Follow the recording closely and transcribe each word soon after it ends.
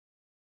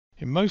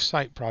In most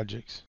site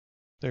projects,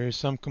 there is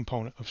some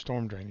component of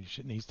storm drainage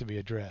that needs to be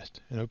addressed.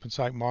 In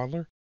OpenSite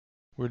Modeler,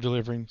 we're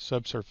delivering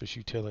subsurface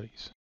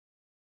utilities.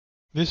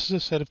 This is a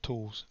set of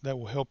tools that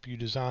will help you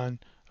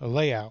design a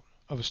layout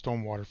of a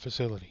stormwater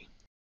facility.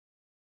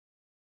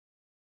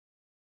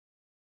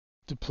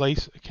 To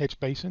place a catch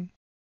basin,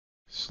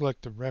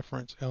 select the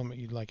reference element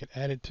you'd like it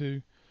added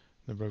to,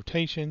 the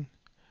rotation,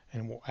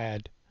 and we'll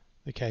add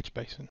the catch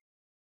basin.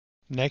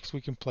 Next, we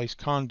can place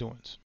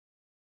conduits.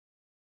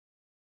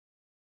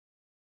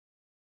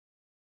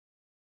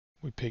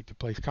 We pick the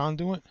place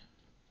conduit,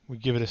 we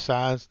give it a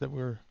size that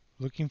we're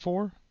looking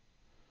for,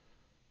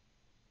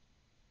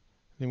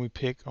 then we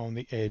pick on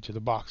the edge of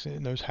the box and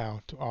it knows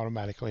how to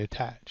automatically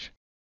attach.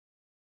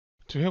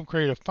 To help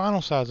create a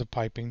final size of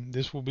piping,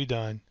 this will be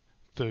done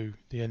through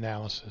the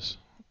analysis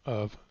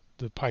of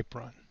the pipe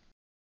run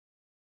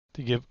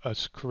to give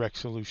us correct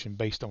solution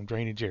based on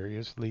drainage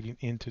areas leading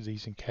into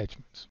these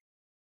encatchments.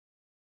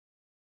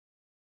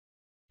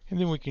 And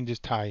then we can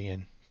just tie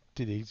in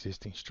to the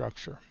existing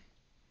structure.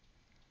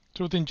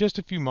 So within just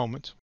a few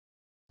moments,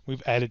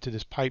 we've added to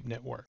this pipe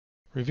network.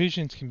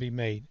 Revisions can be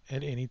made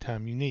at any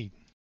time you need.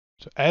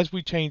 So as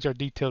we change our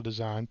detailed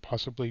design,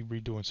 possibly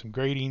redoing some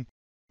grading,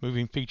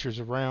 moving features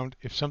around,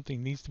 if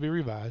something needs to be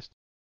revised,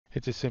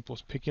 it's as simple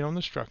as picking on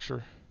the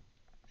structure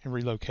and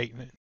relocating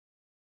it.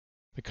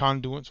 The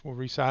conduits will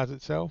resize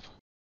itself.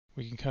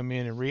 We can come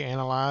in and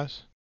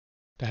reanalyze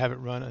to have it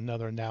run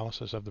another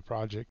analysis of the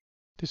project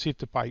to see if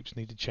the pipes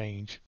need to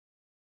change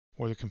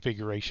or the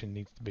configuration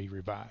needs to be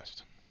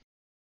revised.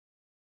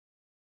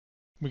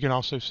 We can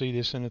also see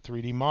this in a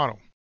 3D model.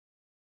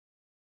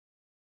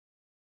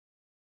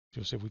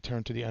 Just if we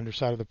turn to the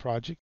underside of the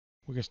project,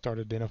 we can start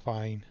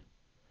identifying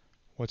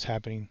what's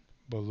happening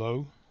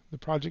below the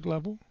project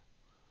level,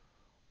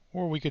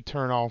 or we could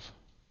turn off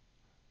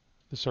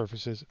the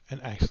surfaces and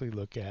actually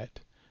look at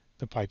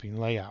the piping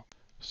layout.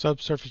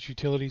 Subsurface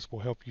utilities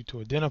will help you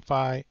to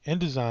identify and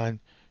design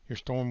your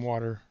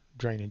stormwater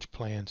drainage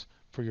plans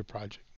for your project.